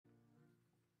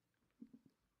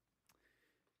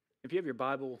If you have your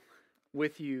Bible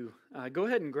with you, go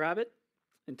ahead and grab it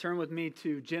and turn with me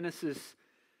to Genesis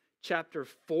chapter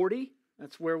 40.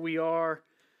 That's where we are.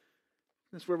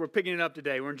 That's where we're picking it up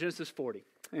today. We're in Genesis 40,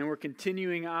 and we're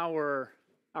continuing our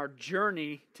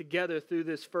journey together through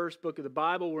this first book of the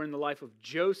Bible. We're in the life of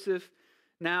Joseph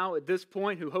now at this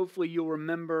point, who hopefully you'll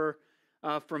remember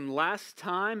from last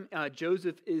time.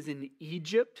 Joseph is in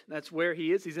Egypt. That's where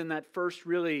he is. He's in that first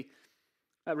really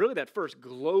that first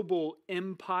global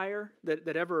empire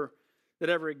that ever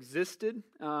existed.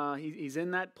 He's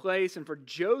in that place. And for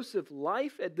Joseph,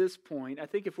 life at this point, I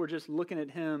think if we're just looking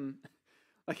at him,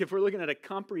 like if we're looking at a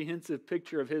comprehensive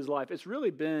picture of his life, it's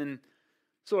really been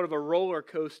sort of a roller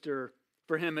coaster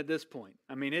for him at this point.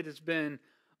 I mean, it has been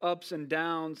ups and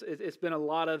downs. It's been a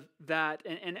lot of that.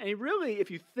 And he really, if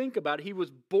you think about it, he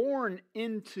was born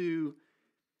into,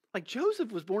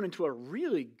 Joseph was born into a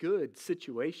really good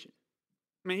situation.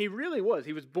 I mean, he really was.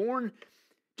 He was born,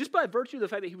 just by virtue of the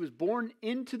fact that he was born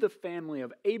into the family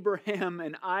of Abraham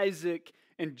and Isaac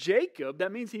and Jacob,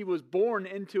 that means he was born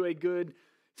into a good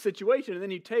situation. And then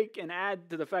you take and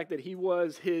add to the fact that he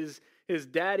was his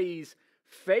daddy's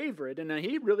favorite, and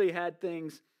he really had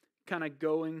things kind of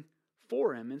going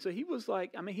for him. And so he was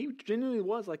he genuinely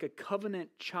was like a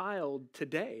covenant child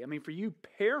today. I mean, for you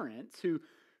parents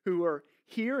who are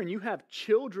here and you have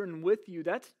children with you,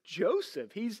 that's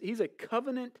Joseph. He's a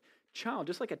covenant child,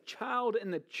 just like a child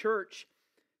in the church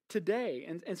today.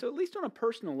 And so at least on a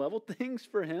personal level, things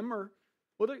for him are,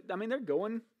 they're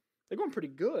going pretty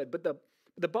good. But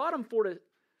the bottom sort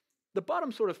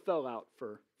of fell out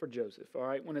for Joseph, all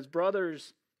right? When his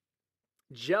brothers'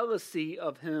 jealousy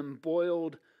of him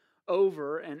boiled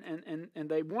over and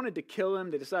they wanted to kill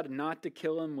him. They decided not to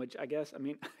kill him, which I guess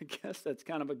that's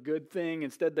kind of a good thing.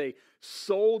 Instead, they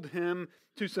sold him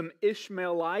to some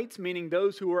Ishmaelites, meaning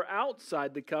those who were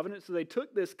outside the covenant. So they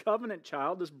took this covenant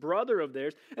child, this brother of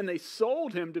theirs, and they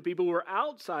sold him to people who were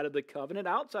outside of the covenant,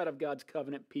 outside of God's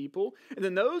covenant people. And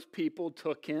then those people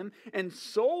took him and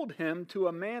sold him to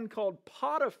a man called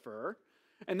Potiphar.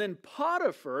 And then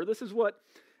Potiphar, this is what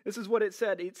it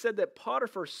said. It said that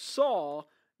Potiphar saw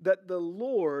that the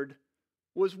Lord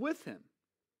was with him.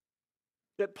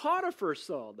 That Potiphar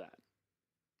saw that.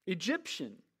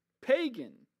 Egyptian,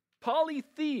 pagan,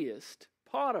 polytheist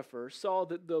Potiphar saw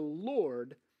that the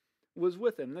Lord was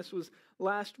with him. This was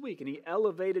last week, and he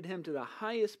elevated him to the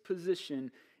highest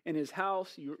position in his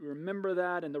house. You remember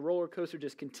that, and the roller coaster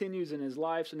just continues in his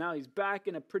life. So now he's back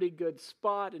in a pretty good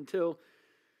spot until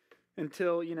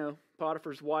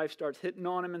Potiphar's wife starts hitting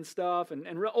on him and stuff, and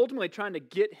ultimately trying to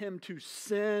get him to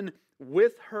sin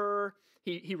with her.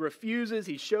 He refuses.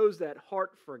 He shows that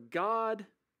heart for God.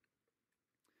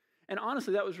 And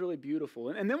honestly, that was really beautiful.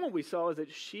 And then what we saw is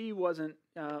that she wasn't,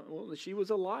 she was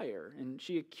a liar, and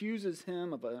she accuses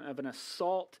him of an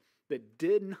assault that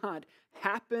did not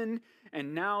happen,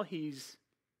 and now he's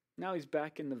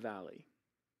back in the valley.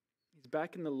 He's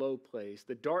back in the low place.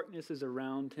 The darkness is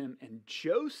around him. And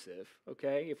Joseph,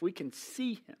 okay, if we can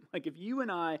see him, like if you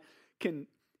and I can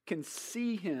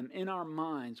see him in our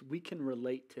minds, we can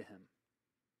relate to him.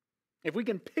 If we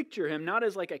can picture him not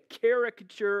as like a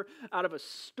caricature out of a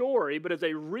story, but as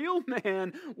a real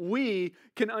man, we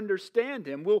can understand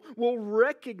him. We'll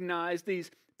recognize these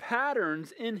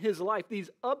patterns in his life, these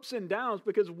ups and downs,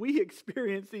 because we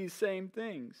experience these same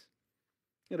things.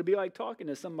 It'll be like talking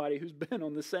to somebody who's been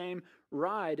on the same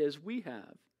ride as we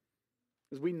have,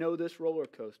 as we know this roller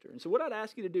coaster. And so what I'd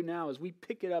ask you to do now as we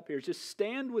pick it up here is just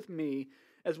stand with me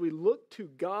as we look to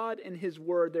God and His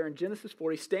Word there in Genesis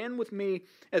 40. Stand with me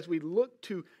as we look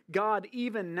to God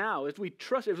even now, as we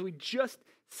trust, as we just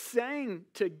sang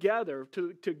together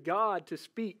to God to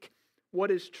speak what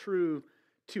is true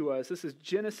to us. This is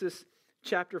Genesis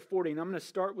chapter 40, and I'm going to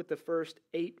start with the first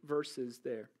 8 verses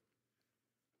there.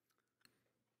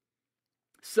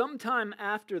 Sometime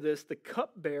after this, the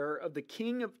cupbearer of the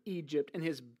king of Egypt and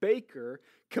his baker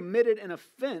committed an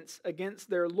offense against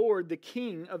their lord, the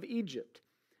king of Egypt.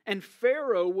 And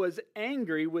Pharaoh was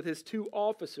angry with his 2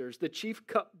 officers, the chief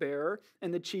cupbearer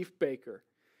and the chief baker.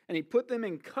 And he put them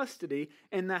in custody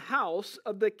in the house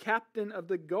of the captain of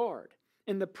the guard,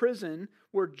 in the prison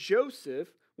where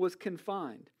Joseph was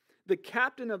confined. The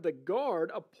captain of the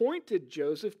guard appointed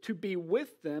Joseph to be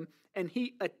with them, and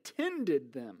he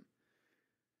attended them.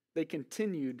 They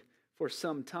continued for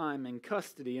some time in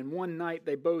custody, and one night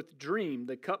they both dreamed,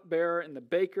 the cupbearer and the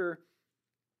baker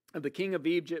of the king of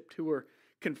Egypt, who were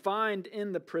confined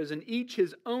in the prison, each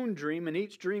his own dream, and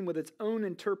each dream with its own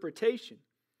interpretation.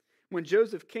 When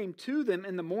Joseph came to them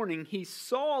in the morning, he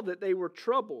saw that they were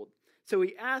troubled. So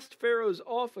he asked Pharaoh's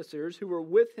officers who were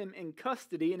with him in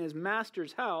custody in his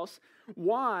master's house,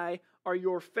 "Why are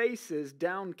your faces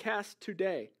downcast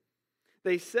today?"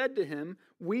 They said to him,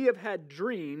 "We have had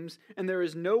dreams, and there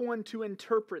is no one to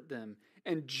interpret them."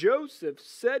 And Joseph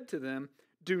said to them,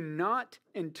 "Do not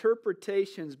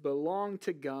interpretations belong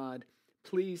to God?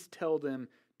 Please tell them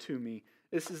to me."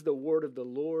 This is the word of the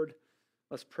Lord.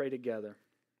 Let's pray together.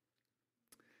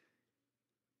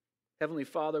 Heavenly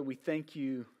Father, we thank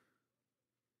you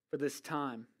for this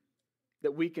time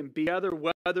that we can be together,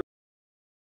 whether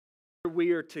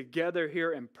we are together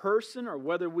here in person or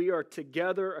whether we are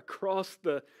together across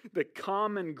the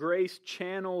common grace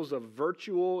channels of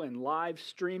virtual and live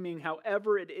streaming.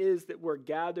 However it is that we're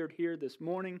gathered here this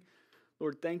morning,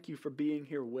 Lord, thank you for being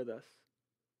here with us.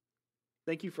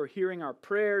 Thank you for hearing our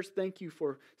prayers. Thank you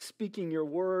for speaking your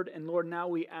word. And Lord, now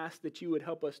we ask that you would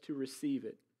help us to receive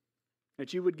it.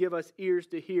 That you would give us ears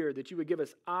to hear, that you would give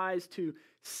us eyes to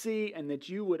see, and that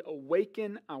you would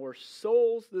awaken our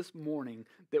souls this morning,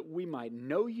 that we might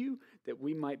know you, that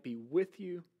we might be with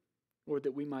you, or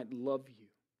that we might love you.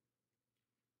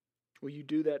 Will you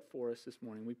do that for us this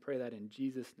morning? We pray that in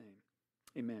Jesus' name.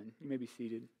 Amen. You may be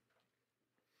seated.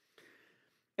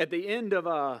 At the end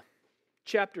of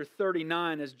chapter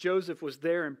 39, as Joseph was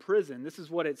there in prison, this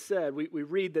is what it said. We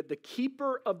read that the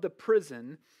keeper of the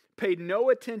prison paid no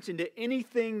attention to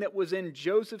anything that was in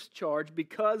Joseph's charge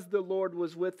because the Lord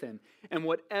was with him. And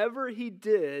whatever he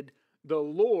did, the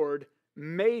Lord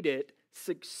made it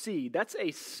succeed. That's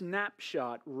a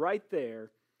snapshot right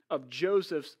there of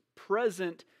Joseph's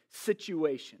present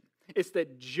situation. It's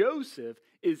that Joseph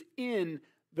is in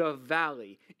the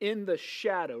valley, in the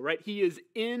shadow, right? He is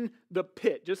in the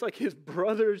pit. Just like his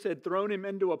brothers had thrown him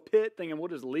into a pit, thinking we'll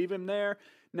just leave him there.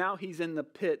 Now he's in the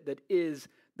pit that is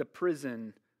the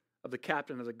prison of the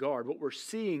captain of the guard. What we're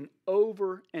seeing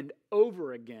over and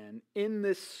over again in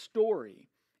this story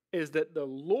is that the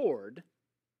Lord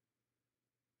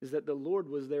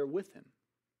was there with him.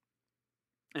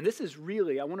 And this is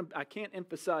really, I can't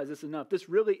emphasize this enough. This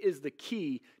really is the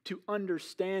key to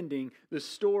understanding the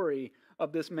story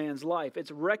of this man's life.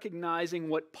 It's recognizing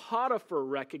what Potiphar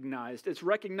recognized. It's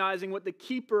recognizing what the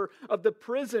keeper of the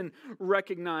prison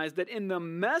recognized, that in the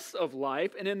mess of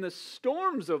life and in the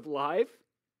storms of life,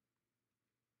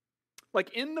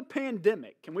 like in the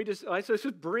pandemic, let's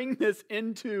just bring this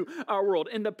into our world.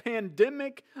 In the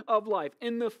pandemic of life,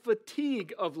 in the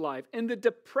fatigue of life, in the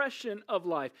depression of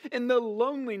life, in the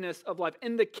loneliness of life,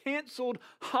 in the canceled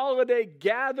holiday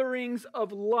gatherings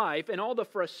of life, and all the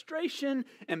frustration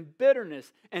and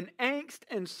bitterness and angst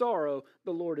and sorrow,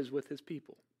 the Lord is with his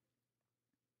people.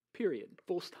 Period.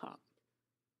 Full stop.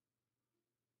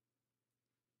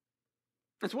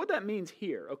 And so what that means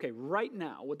here, okay, right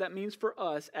now, what that means for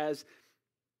us as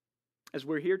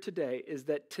we're here today is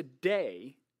that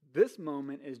today, this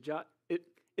moment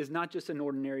is not just an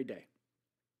ordinary day.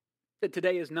 That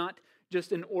today is not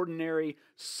just an ordinary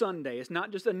Sunday. It's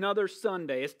not just another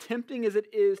Sunday. As tempting as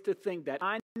it is to think that,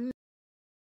 I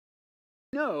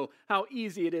know how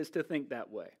easy it is to think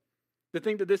that way. To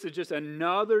think that this is just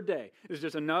another day. It's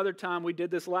just another time. We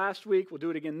did this last week. We'll do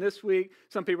it again this week.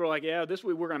 Some people are like, yeah, this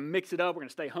week we're going to mix it up. We're going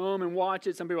to stay home and watch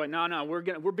it. Some people are like, no,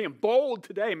 we're being bold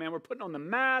today, man. We're putting on the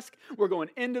mask. We're going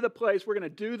into the place. We're going to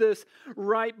do this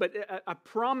right. But I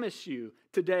promise you,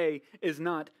 today is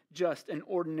not just an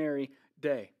ordinary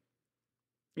day.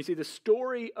 You see, the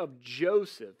story of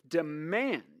Joseph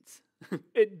demands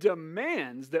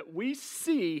that we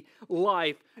see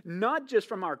life not just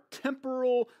from our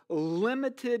temporal,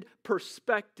 limited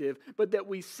perspective, but that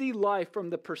we see life from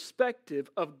the perspective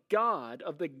of God,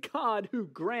 of the God who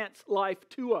grants life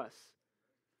to us.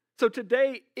 So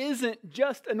today isn't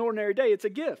just an ordinary day, it's a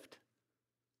gift.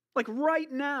 Like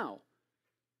right now.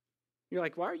 You're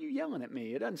like, why are you yelling at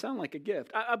me? It doesn't sound like a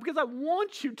gift. Because I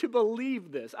want you to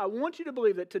believe this. I want you to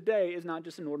believe that today is not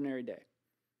just an ordinary day.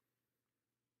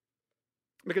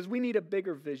 Because we need a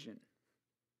bigger vision,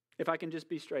 if I can just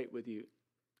be straight with you.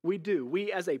 We do.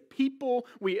 We as a people,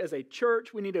 we as a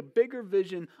church, we need a bigger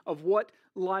vision of what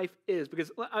life is.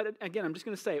 Because, again, I'm just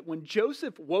going to say it. When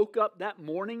Joseph woke up that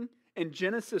morning in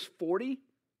Genesis 40,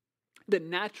 the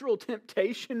natural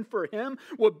temptation for him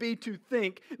would be to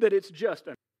think that it's just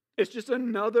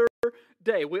another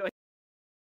day.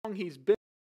 He's been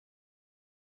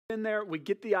there. We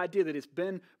get the idea that it's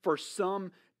been for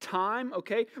some time,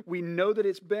 okay? We know that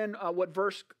it's been what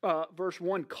verse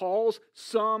 1 calls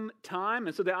some time.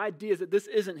 And so the idea is that this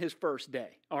isn't his first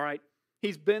day, all right?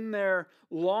 He's been there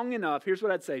long enough. Here's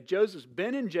what I'd say. Joseph's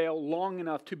been in jail long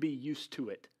enough to be used to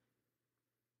it.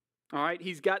 All right,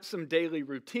 he's got some daily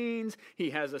routines. He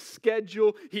has a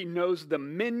schedule. He knows the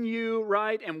menu,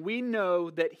 right? And we know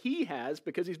that he has,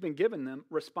 because he's been given them,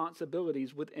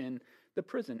 responsibilities within the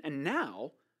prison. And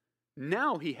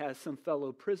now he has some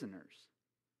fellow prisoners.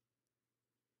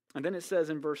 And then it says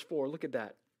in verse 4, look at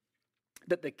that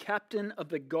the captain of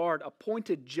the guard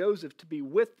appointed Joseph to be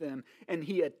with them, and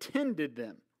he attended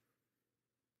them.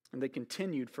 And they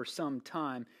continued for some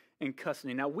time in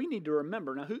custody. Now, we need to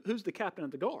remember, now, who's the captain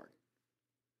of the guard?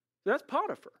 That's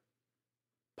Potiphar.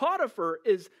 Potiphar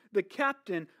is the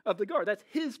captain of the guard. That's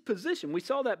his position. We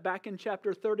saw that back in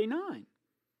chapter 39.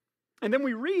 And then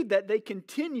we read that they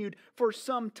continued for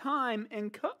some time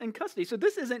in custody. So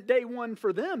this isn't day one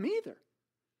for them either.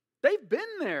 They've been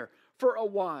there for a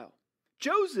while.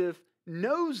 Joseph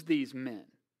knows these men.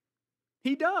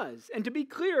 He does. And to be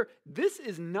clear, this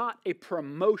is not a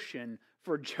promotion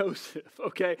for Joseph,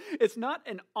 okay? It's not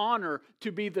an honor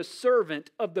to be the servant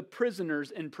of the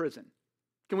prisoners in prison.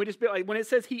 Can we just be like, when it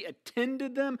says he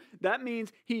attended them, that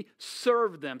means he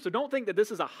served them. So don't think that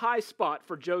this is a high spot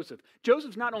for Joseph.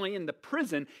 Joseph's not only in the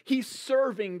prison, he's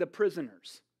serving the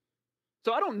prisoners.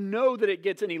 So I don't know that it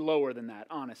gets any lower than that,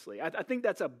 honestly. I think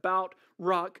that's about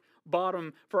rock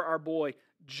bottom for our boy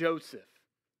Joseph.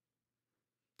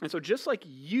 And so just like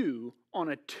you on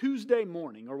a Tuesday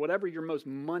morning, or whatever your most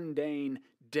mundane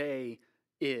day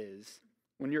is,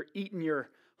 when you're eating your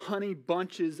honey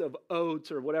bunches of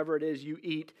oats or whatever it is you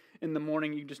eat in the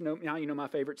morning, you just know, now you know my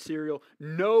favorite cereal.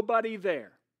 Nobody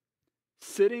there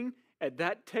sitting at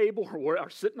that table or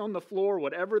sitting on the floor,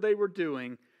 whatever they were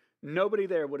doing, nobody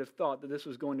there would have thought that this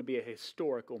was going to be a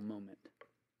historical moment.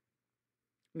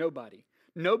 Nobody.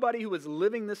 Nobody who was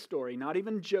living this story, not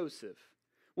even Joseph,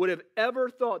 would have ever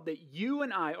thought that you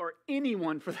and I, or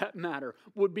anyone for that matter,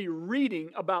 would be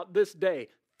reading about this day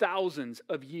thousands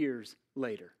of years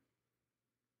later.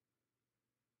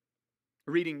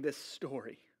 Reading this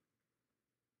story.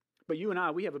 But you and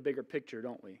I, we have a bigger picture,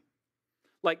 don't we?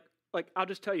 Like I'll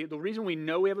just tell you, the reason we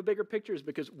know we have a bigger picture is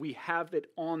because we have it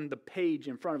on the page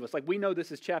in front of us. Like we know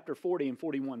this is chapter 40 and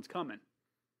 41's coming.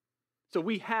 So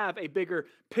we have a bigger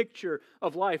picture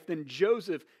of life than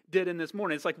Joseph did in this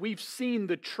morning. It's like we've seen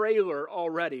the trailer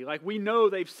already. Like we know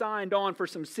they've signed on for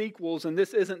some sequels and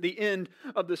this isn't the end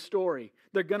of the story.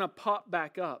 They're going to pop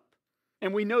back up.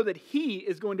 And we know that he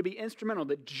is going to be instrumental,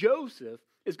 that Joseph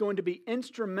is going to be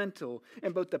instrumental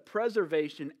in both the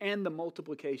preservation and the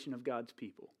multiplication of God's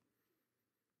people.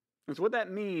 And so what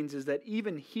that means is that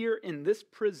even here in this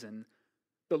prison,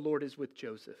 the Lord is with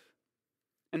Joseph.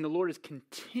 And the Lord is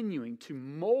continuing to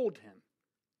mold him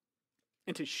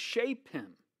and to shape him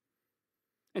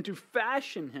and to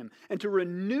fashion him and to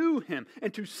renew him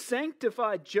and to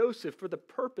sanctify Joseph for the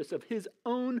purpose of his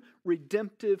own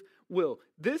redemptive will.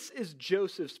 This is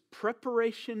Joseph's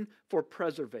preparation for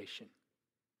preservation.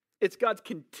 It's God's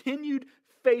continued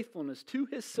faithfulness to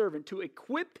his servant to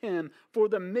equip him for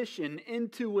the mission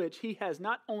into which he has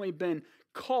not only been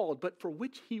called, but for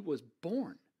which he was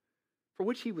born, for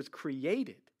which he was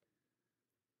created.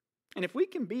 And if we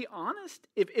can be honest,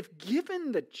 if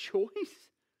given the choice,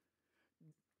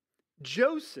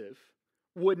 Joseph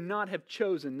would not have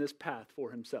chosen this path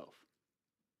for himself,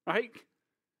 right?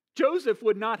 Joseph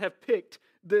would not have picked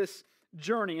this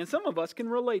journey. And some of us can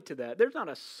relate to that. There's not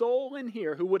a soul in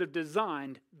here who would have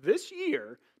designed this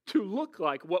year to look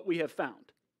like what we have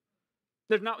found.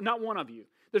 There's not one of you.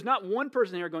 There's not one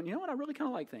person here going, you know what, I really kind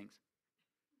of like things.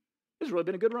 This has really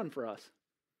been a good run for us.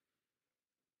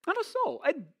 Not a soul.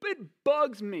 It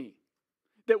bugs me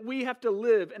that we have to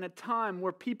live in a time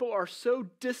where people are so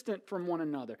distant from one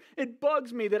another. It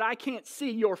bugs me that I can't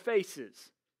see your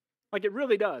faces. Like it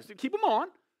really does. Keep them on.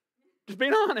 Just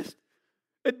being honest.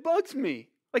 It bugs me.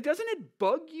 Like, doesn't it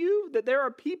bug you that there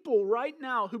are people right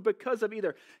now who, because of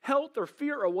either health or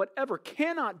fear or whatever,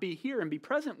 cannot be here and be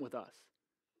present with us?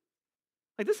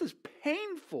 Like, this is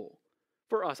painful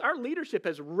for us. Our leadership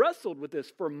has wrestled with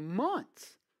this for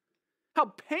months.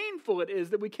 How painful it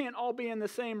is that we can't all be in the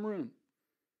same room.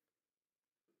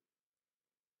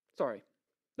 Sorry,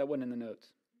 that wasn't in the notes.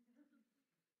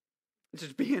 It's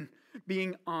just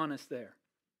being honest there.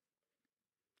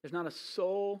 There's not a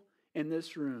soul in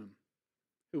this room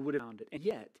who would have found it. And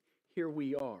yet, here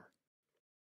we are.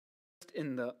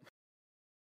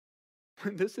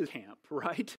 This is camp,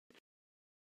 right?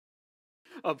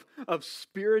 Of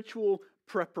spiritual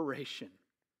preparation.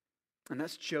 And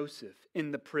that's Joseph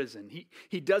in the prison.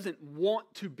 He doesn't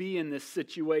want to be in this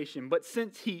situation, but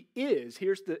since he is,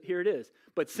 here it is.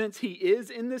 But since he is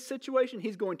in this situation,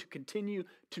 he's going to continue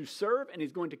to serve and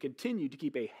he's going to continue to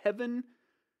keep a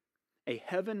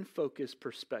heaven-focused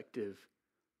perspective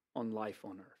on life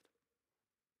on earth.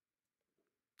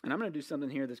 And I'm going to do something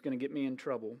here that's going to get me in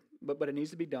trouble, but it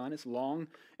needs to be done. It's long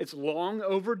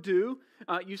overdue.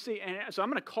 You see, and so I'm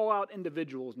going to call out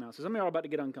individuals now. So some of y'all are about to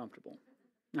get uncomfortable.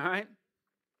 All right?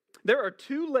 There are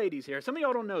two ladies here. Some of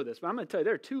y'all don't know this, but I'm going to tell you,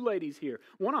 there are two ladies here.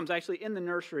 One of them's actually in the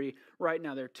nursery right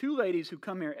now. There are two ladies who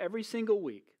come here every single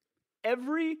week.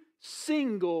 Every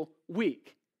single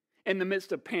week. In the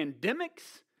midst of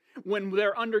pandemics, when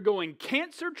they're undergoing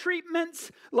cancer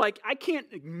treatments, like I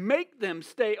can't make them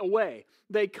stay away.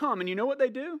 They come, and you know what they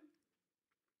do?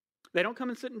 They don't come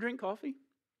and sit and drink coffee.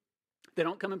 They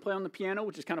don't come and play on the piano,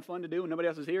 which is kind of fun to do when nobody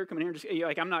else is here. Come in here and just,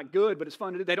 like, I'm not good, but it's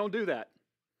fun to do. They don't do that.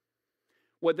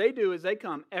 What they do is they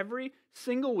come every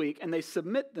single week and they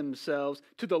submit themselves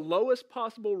to the lowest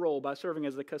possible role by serving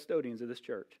as the custodians of this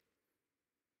church.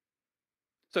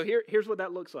 So here's what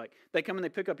that looks like. They come and they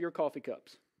pick up your coffee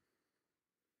cups.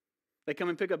 They come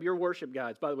and pick up your worship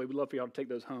guides. By the way, we'd love for y'all to take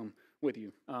those home with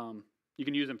you. You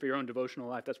can use them for your own devotional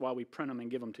life. That's why we print them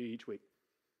and give them to you each week.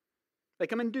 They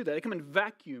come and do that. They come and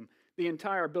vacuum the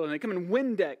entire building. They come and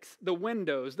Windex the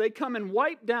windows. They come and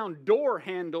wipe down door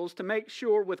handles to make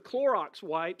sure with Clorox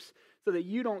wipes so that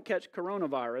you don't catch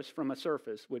coronavirus from a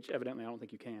surface, which evidently I don't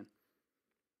think you can.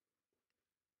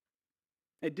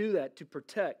 They do that to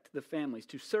protect the families,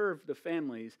 to serve the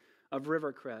families of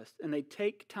Rivercrest. And they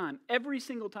take time. Every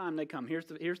single time they come, here's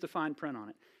the fine print on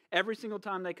it. Every single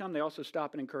time they come, they also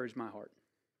stop and encourage my heart.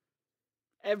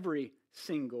 Every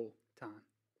single time.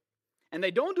 And they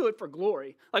don't do it for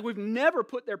glory. Like, we've never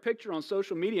put their picture on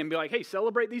social media and be like, hey,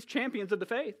 celebrate these champions of the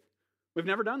faith. We've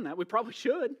never done that. We probably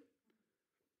should.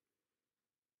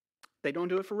 They don't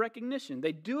do it for recognition.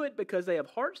 They do it because they have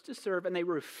hearts to serve, and they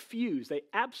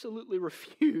absolutely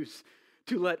refuse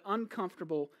to let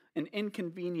uncomfortable and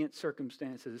inconvenient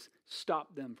circumstances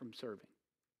stop them from serving.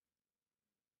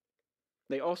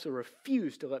 They also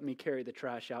refuse to let me carry the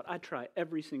trash out. I try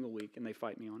every single week, and they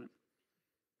fight me on it.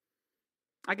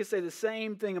 I could say the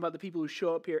same thing about the people who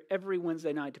show up here every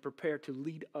Wednesday night to prepare to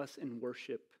lead us in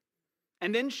worship.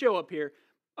 And then show up here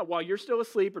while you're still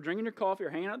asleep or drinking your coffee or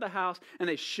hanging out at the house, and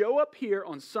they show up here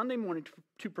on Sunday morning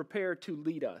to prepare to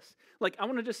lead us. Like, I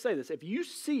want to just say this. If you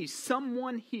see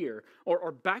someone here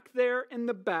or back there in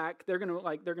the back, they're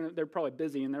probably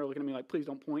busy and they're looking at me like, please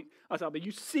don't point us out. But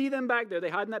you see them back there. They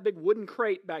hide in that big wooden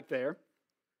crate back there.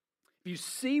 If you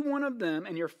see one of them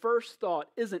and your first thought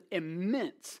isn't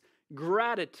immense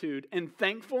gratitude and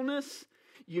thankfulness,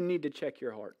 you need to check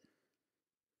your heart.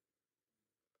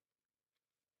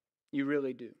 You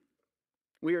really do.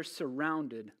 We are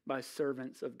surrounded by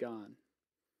servants of God.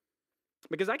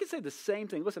 Because I can say the same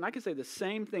thing. Listen, I can say the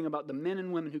same thing about the men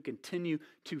and women who continue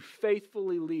to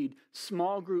faithfully lead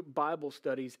small group Bible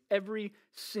studies every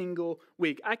single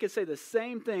week. I could say the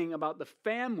same thing about the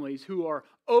families who are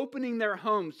opening their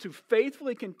homes to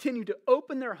faithfully continue to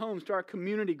open their homes to our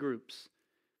community groups.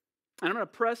 And I'm going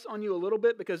to press on you a little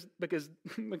bit because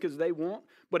they won't.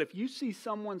 But if you see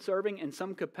someone serving in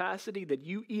some capacity that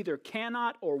you either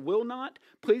cannot or will not,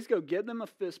 please go give them a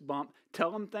fist bump,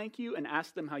 tell them thank you, and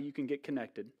ask them how you can get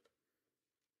connected.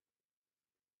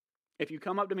 If you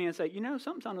come up to me and say,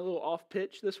 something sounded a little off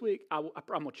pitch this week, I'm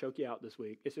going to choke you out this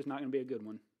week. It's just not going to be a good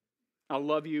one. I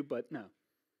love you, but no.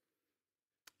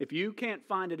 If you can't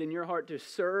find it in your heart to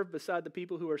serve beside the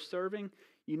people who are serving,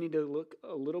 you need to look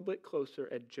a little bit closer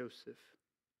at Joseph.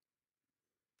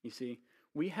 You see,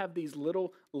 we have these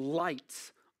little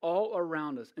lights all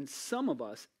around us, and some of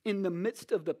us, in the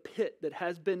midst of the pit that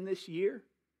has been this year,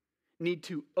 need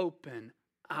to open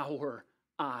our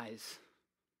eyes.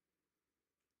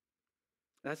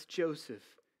 That's Joseph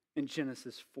in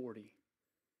Genesis 40.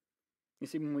 You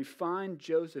see, when we find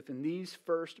Joseph in these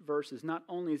first verses, not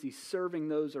only is he serving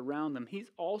those around them,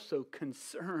 he's also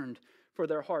concerned for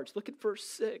their hearts. Look at verse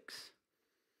 6.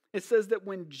 It says that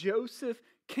when Joseph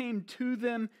came to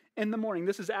them in the morning,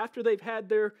 this is after they've had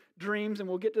their dreams, and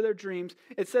we'll get to their dreams.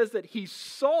 It says that he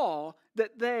saw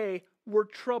that they were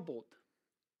troubled.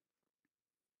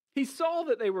 He saw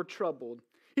that they were troubled.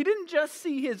 He didn't just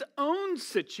see his own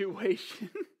situation,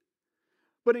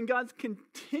 but in God's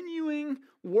continuing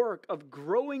work of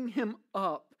growing him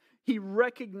up, he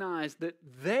recognized that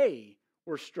they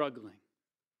were struggling.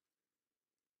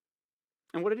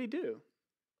 And what did he do?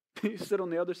 He sit on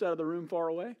the other side of the room far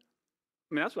away?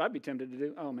 I mean, that's what I'd be tempted to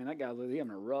do. Oh man, that guy's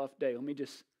having a rough day. Let me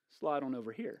just slide on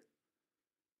over here.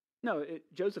 No,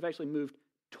 Joseph actually moved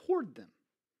toward them.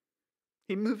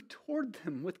 He moved toward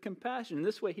them with compassion. And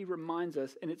this way he reminds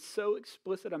us, and it's so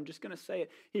explicit, I'm just going to say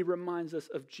it. He reminds us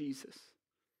of Jesus,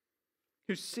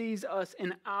 who sees us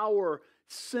in our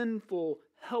sinful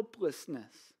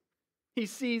helplessness. He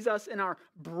sees us in our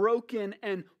broken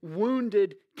and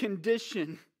wounded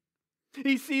condition.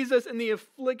 He sees us in the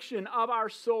affliction of our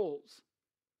souls.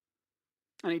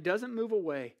 And he doesn't move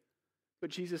away,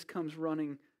 but Jesus comes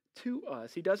running to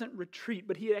us. He doesn't retreat,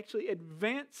 but he actually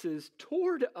advances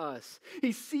toward us.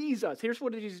 He sees us. Here's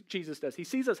what Jesus does. He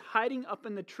sees us hiding up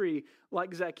in the tree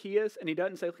like Zacchaeus, and he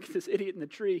doesn't say, look at this idiot in the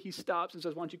tree. He stops and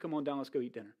says, why don't you come on down, let's go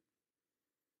eat dinner.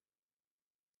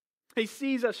 He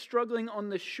sees us struggling on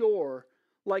the shore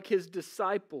like his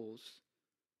disciples,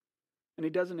 and he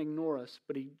doesn't ignore us,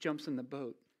 but he jumps in the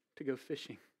boat to go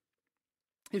fishing.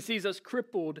 He sees us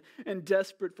crippled and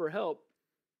desperate for help,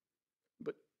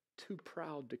 but too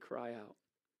proud to cry out.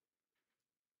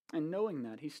 And knowing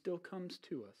that, he still comes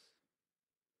to us.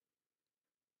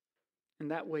 And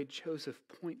that way, Joseph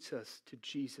points us to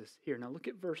Jesus here. Now look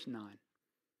at verse 9.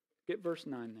 Get verse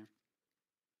 9 there.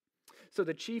 So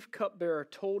the chief cupbearer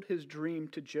told his dream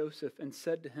to Joseph and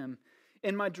said to him,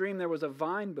 in my dream there was a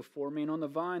vine before me, and on the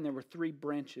vine there were 3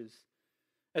 branches.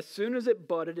 As soon as it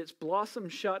budded, its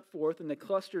blossoms shot forth, and the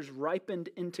clusters ripened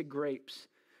into grapes.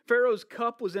 Pharaoh's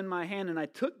cup was in my hand, and I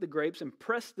took the grapes and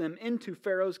pressed them into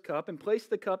Pharaoh's cup and placed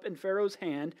the cup in Pharaoh's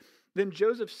hand. Then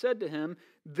Joseph said to him,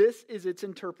 this is its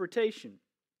interpretation.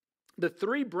 The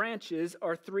 3 branches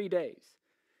are 3 days.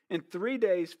 In 3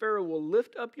 days, Pharaoh will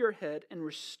lift up your head and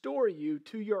restore you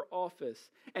to your office,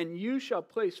 and you shall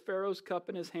place Pharaoh's cup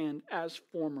in his hand as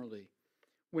formerly,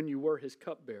 when you were his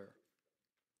cupbearer.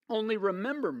 Only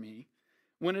remember me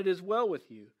when it is well with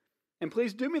you, and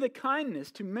please do me the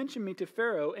kindness to mention me to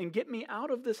Pharaoh and get me out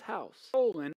of this house,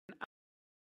 stolen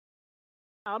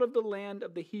out of the land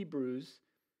of the Hebrews,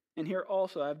 and here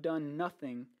also I have done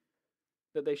nothing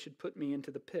that they should put me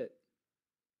into the pit.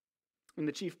 When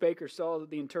the chief baker saw that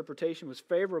the interpretation was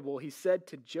favorable, he said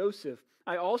to Joseph,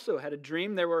 I also had a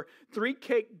dream. There were 3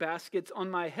 cake baskets on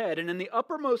my head, and in the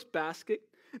uppermost basket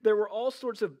there were all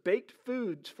sorts of baked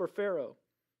foods for Pharaoh.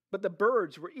 But the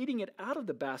birds were eating it out of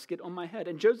the basket on my head.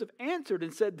 And Joseph answered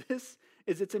and said, this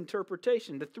is its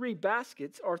interpretation. The 3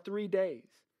 baskets are 3 days.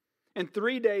 In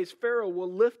 3 days Pharaoh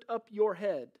will lift up your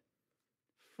head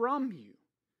from you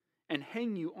and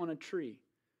hang you on a tree,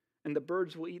 and the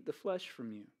birds will eat the flesh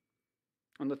from you.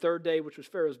 On the 3rd day, which was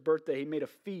Pharaoh's birthday, he made a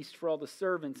feast for all the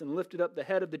servants and lifted up the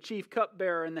head of the chief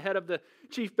cupbearer and the head of the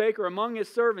chief baker among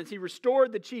his servants. He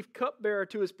restored the chief cupbearer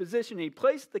to his position. He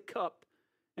placed the cup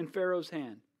in Pharaoh's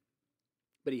hand.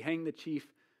 But he hanged the chief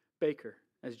baker,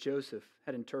 as Joseph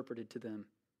had interpreted to them.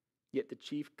 Yet the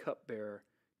chief cupbearer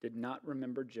did not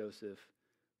remember Joseph,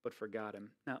 but forgot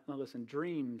him. Now listen,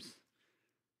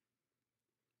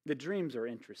 the dreams are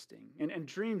interesting. And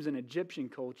dreams in Egyptian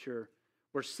culture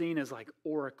were seen as like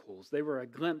oracles. They were a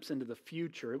glimpse into the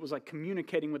future. It was like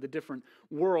communicating with a different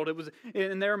world. It was,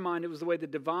 in their mind, it was the way the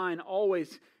divine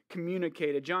always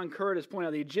communicated. John Curtis pointed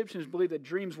out the Egyptians believed that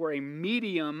dreams were a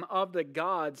medium of the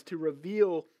gods to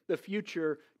reveal the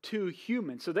future to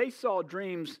humans. So they saw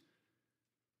dreams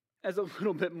as a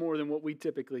little bit more than what we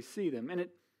typically see them.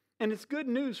 And it's good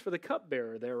news for the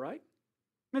cupbearer there, right?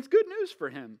 It's good news for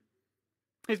him.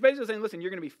 He's basically saying, listen,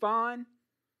 you're going to be fine.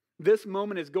 This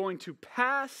moment is going to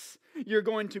pass. You're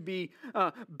going to be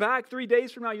back 3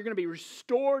 days from now. You're going to be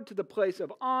restored to the place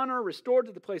of honor, restored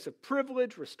to the place of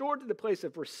privilege, restored to the place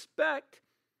of respect.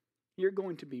 You're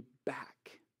going to be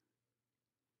back.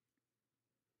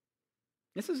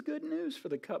 This is good news for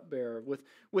the cupbearer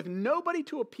with nobody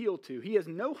to appeal to. He has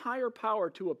no higher power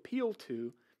to appeal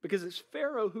to because it's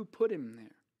Pharaoh who put him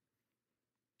there.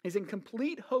 He's in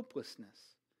complete hopelessness.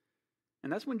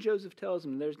 And that's when Joseph tells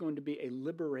him there's going to be a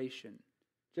liberation.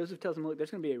 Joseph tells him, look, there's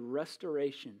going to be a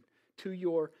restoration to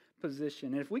your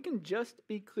position. And if we can just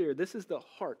be clear, this is the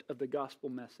heart of the gospel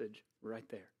message right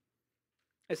there.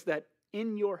 It's that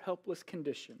in your helpless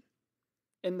condition,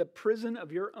 in the prison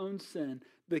of your own sin,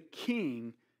 the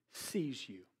King sees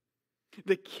you.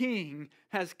 The King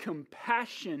has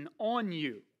compassion on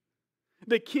you.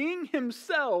 The King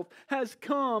himself has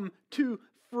come to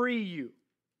free you.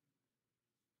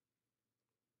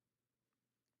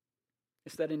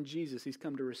 It's that in Jesus, he's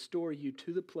come to restore you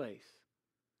to the place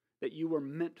that you were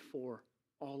meant for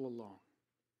all along.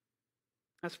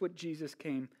 That's what Jesus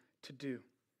came to do.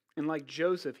 And like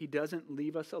Joseph, he doesn't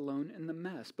leave us alone in the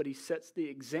mess, but he sets the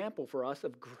example for us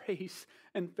of grace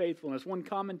and faithfulness. One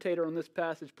commentator on this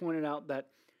passage pointed out that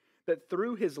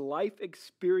through his life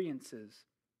experiences,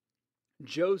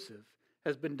 Joseph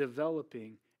has been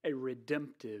developing a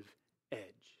redemptive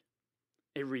edge.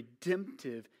 A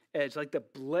redemptive edge, like the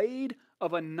blade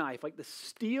of a knife, like the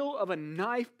steel of a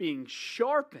knife being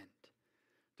sharpened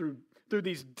through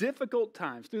these difficult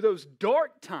times, through those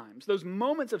dark times, those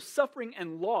moments of suffering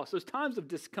and loss, those times of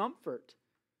discomfort.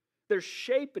 They're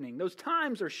shaping, those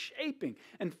times are shaping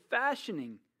and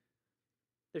fashioning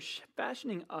They're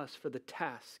fashioning us for the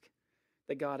task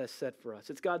that God has set for us.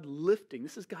 It's God lifting.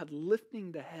 This is God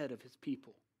lifting the head of his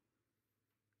people.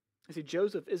 You see,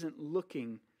 Joseph isn't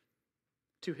looking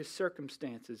to his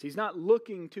circumstances. He's not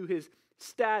looking to his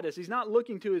status. He's not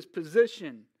looking to his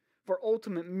position for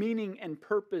ultimate meaning and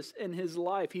purpose in his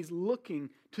life. He's looking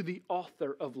to the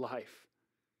author of life.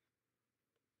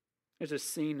 There's a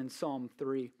scene in Psalm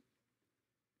 3.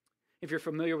 If you're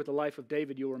familiar with the life of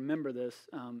David, you'll remember this.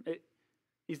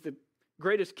 He's the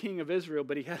greatest king of Israel,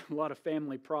 but he had a lot of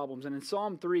family problems. And in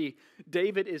Psalm 3,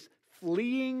 David is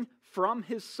fleeing from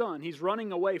his son. He's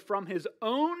running away from his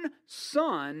own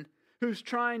son who's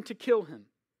trying to kill him.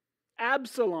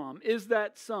 Absalom is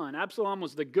that son. Absalom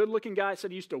was the good-looking guy. Said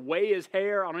he used to weigh his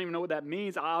hair. I don't even know what that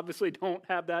means. I obviously don't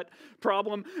have that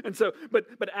problem. And so, but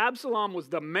Absalom was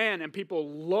the man, and people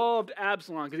loved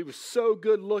Absalom because he was so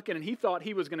good-looking, and he thought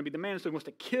he was going to be the man. So he wants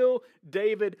to kill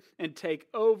David and take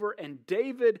over. And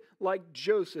David, like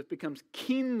Joseph, becomes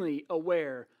keenly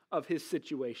aware of his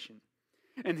situation.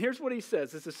 And here's what he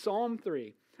says. This is Psalm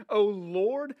 3. "O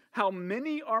Lord, how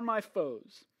many are my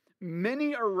foes?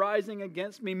 Many are rising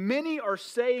against me. Many are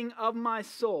saying of my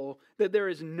soul that there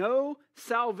is no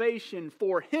salvation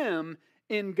for him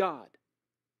in God."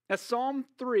 That's Psalm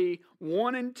 3,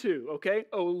 1 and 2, okay?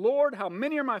 "O Lord, how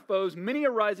many are my foes? Many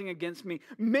are rising against me.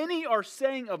 Many are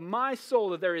saying of my soul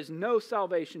that there is no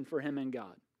salvation for him in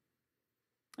God."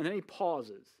 And then he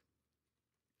pauses.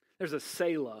 There's a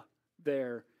Selah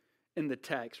there in the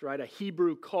text, right? A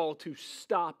Hebrew call to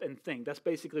stop and think. That's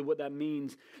basically what that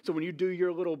means. So when you do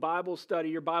your little Bible study,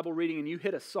 your Bible reading, and you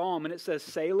hit a psalm and it says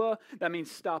Selah, that means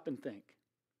stop and think.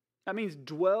 That means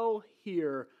dwell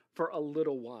here for a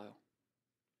little while.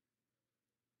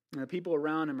 And the people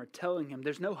around him are telling him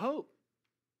there's no hope.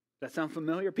 Does that sound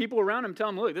familiar? People around him tell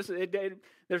him, look,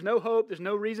 there's no hope. There's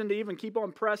no reason to even keep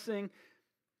on pressing.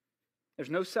 There's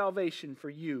no salvation for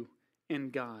you in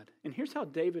God. And here's how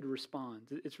David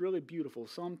responds. It's really beautiful.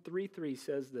 Psalm 3:3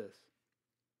 says this: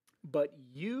 "But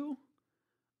you,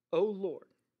 O Lord,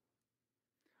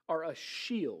 are a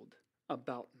shield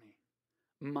about me,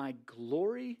 my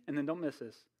glory," and then don't miss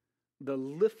this, "the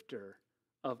lifter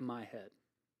of my head."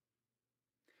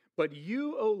 But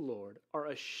you, O Lord, are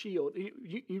a shield.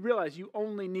 You realize you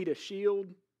only need a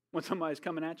shield when somebody's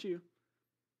coming at you?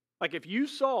 Like if you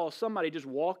saw somebody just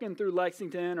walking through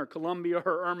Lexington or Columbia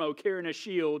or Irmo carrying a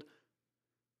shield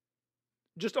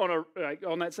just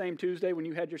on that same Tuesday when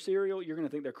you had your cereal, you're going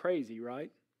to think they're crazy,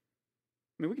 right?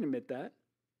 I mean, we can admit that.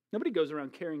 Nobody goes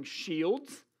around carrying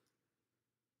shields.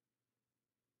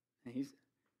 And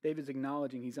David's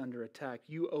acknowledging he's under attack.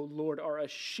 "You, O Lord, are a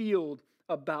shield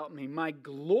about me, my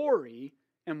glory,"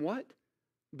 and what?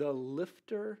 "The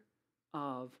lifter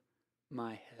of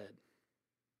my head."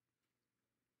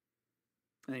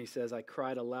 And he says, "I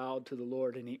cried aloud to the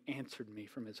Lord, and he answered me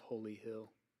from his holy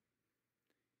hill."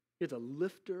 You're the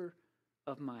lifter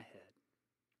of my head.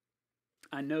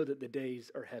 I know that the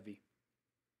days are heavy.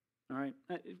 All right?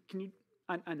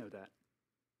 I know that.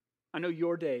 I know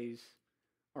your days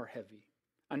are heavy.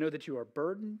 I know that you are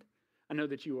burdened. I know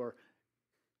that you are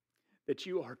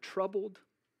troubled.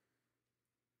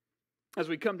 As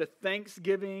we come to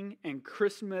Thanksgiving and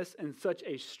Christmas and such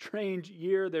a strange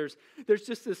year, there's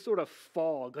just this sort of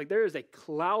fog. Like there is a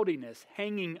cloudiness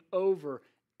hanging over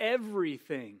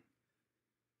everything.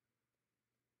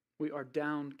 We are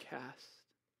downcast.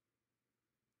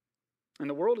 And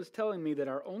the world is telling me that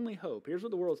our only hope, here's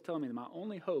what the world is telling me, that my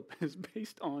only hope is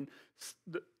based on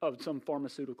of some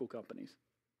pharmaceutical companies.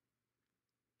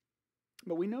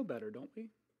 But we know better, don't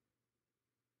we?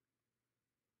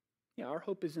 Yeah, our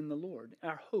hope is in the Lord.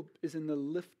 Our hope is in the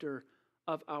lifter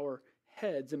of our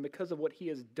heads. And because of what he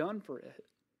has done for it,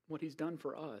 what he's done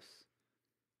for us,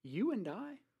 you and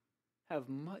I have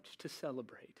much to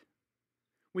celebrate.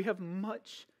 We have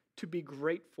much to be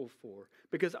grateful for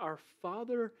because our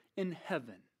Father in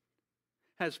heaven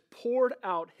has poured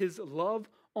out his love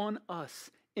on us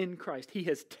in Christ. He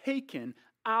has taken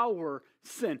our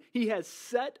sin. He has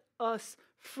set us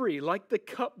free. Like the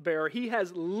cupbearer, he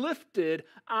has lifted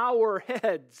our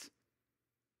heads.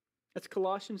 That's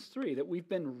Colossians 3, that we've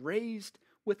been raised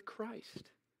with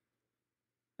Christ.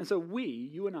 And so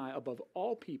you and I, above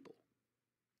all people,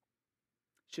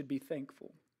 should be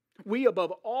thankful. We,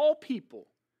 above all people,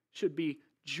 should be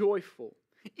joyful,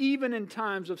 even in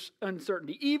times of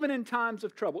uncertainty, even in times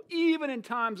of trouble, even in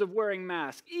times of wearing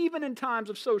masks, even in times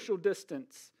of social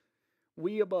distance.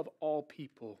 We, above all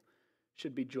people,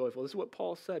 should be joyful. This is what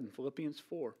Paul said in Philippians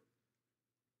 4,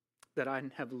 that I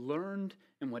have learned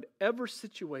in whatever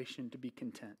situation to be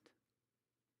content.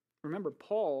 Remember,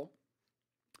 Paul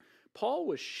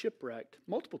was shipwrecked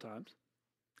multiple times.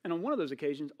 and on one of those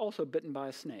occasions, also bitten by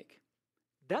a snake.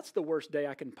 That's the worst day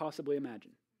I can possibly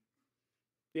imagine.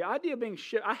 The idea of being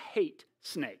I hate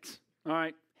snakes, all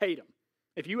right? Hate them.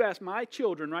 If you ask my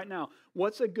children right now,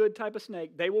 what's a good type of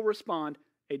snake, they will respond,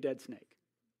 a dead snake.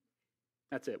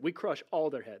 That's it. We crush all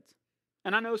their heads.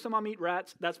 And I know some of them eat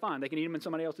rats. That's fine. They can eat them in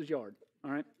somebody else's yard,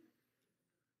 all right?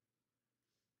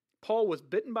 Paul was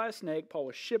bitten by a snake. Paul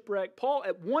was shipwrecked. Paul,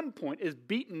 at one point, is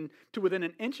beaten to within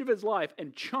an inch of his life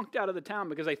and chunked out of the town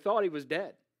because they thought he was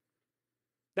dead.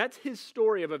 That's his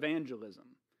story of evangelism.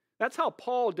 That's how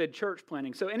Paul did church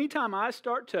planting. So anytime I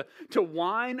start to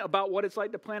whine about what it's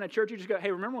like to plant a church, you just go,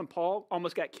 hey, remember when Paul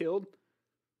almost got killed?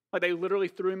 Like they literally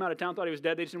threw him out of town, thought he was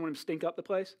dead. They just didn't want him to stink up the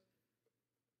place.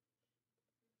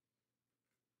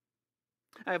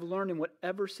 I have learned in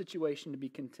whatever situation to be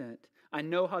content. I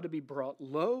know how to be brought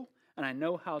low, and I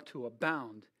know how to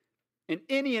abound in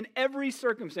any and every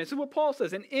circumstance. This is what Paul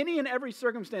says. In any and every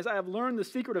circumstance, I have learned the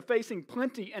secret of facing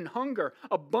plenty and hunger,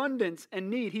 abundance and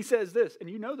need. He says this, and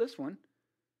you know this one.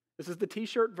 This is the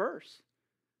t-shirt verse.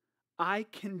 I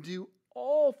can do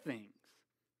all things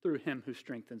through him who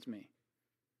strengthens me.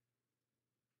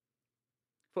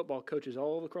 Football coaches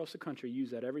all across the country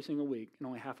use that every single week, and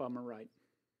only half of them are right.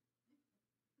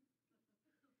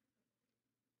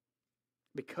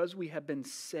 Because we have been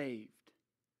saved,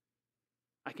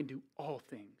 I can do all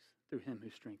things through him who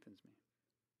strengthens me.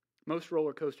 Most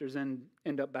roller coasters end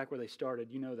up back where they started.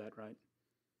 You know that, right?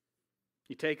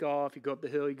 You take off, you go up the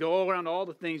hill, you go all around all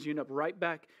the things, you end up right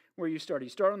back where you started. You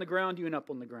start on the ground, you end up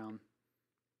on the ground.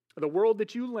 The world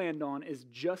that you land on is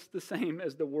just the same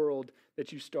as the world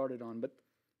that you started on.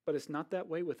 But it's not that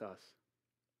way with us.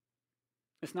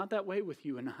 It's not that way with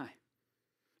you and I.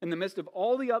 In the midst of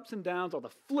all the ups and downs, all the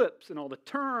flips and all the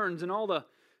turns and all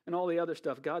the other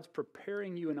stuff, God's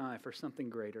preparing you and I for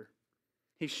something greater.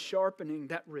 He's sharpening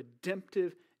that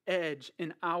redemptive edge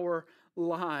in our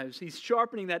lives. He's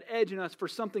sharpening that edge in us for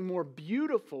something more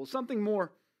beautiful, something more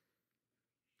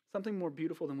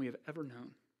beautiful than we have ever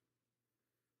known.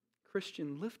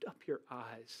 Christian, lift up your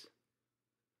eyes.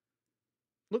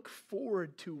 Look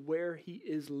forward to where he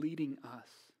is leading us,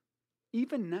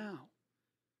 even now.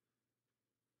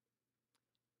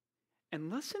 And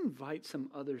let's invite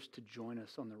some others to join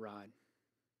us on the ride.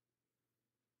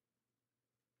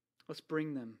 Let's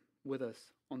bring them with us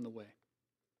on the way.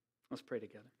 Let's pray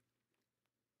together.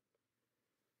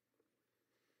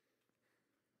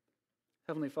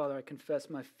 Heavenly Father, I confess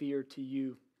my fear to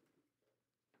you.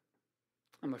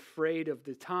 I'm afraid of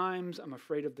the times. I'm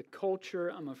afraid of the culture.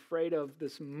 I'm afraid of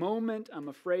this moment. I'm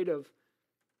afraid of...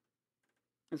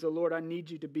 And so, Lord, I need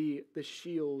you to be the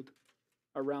shield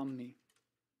around me.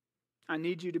 I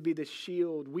need you to be the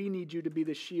shield. We need you to be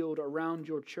the shield around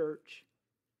your church.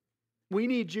 We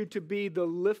need you to be the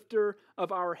lifter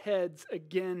of our heads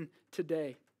again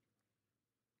today.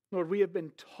 Lord, we have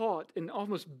been taught and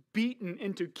almost beaten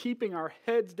into keeping our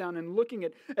heads down and looking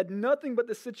at nothing but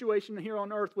the situation here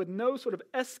on earth with no sort of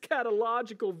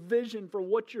eschatological vision for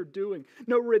what you're doing,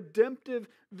 no redemptive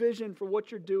vision for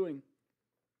what you're doing.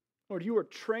 Lord, you are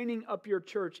training up your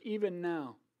church even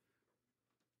now,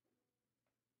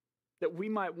 that we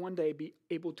might one day be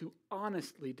able to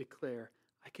honestly declare,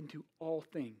 I can do all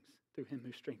things through him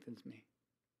who strengthens me.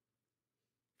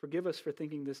 Forgive us for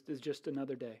thinking this is just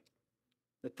another day,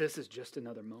 that this is just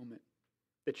another moment,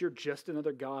 that you're just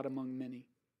another God among many.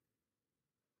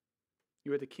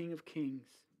 You are the King of Kings.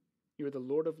 You are the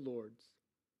Lord of Lords.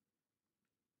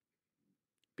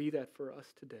 Be that for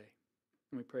us today.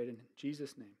 And we pray it in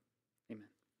Jesus' name. Amen.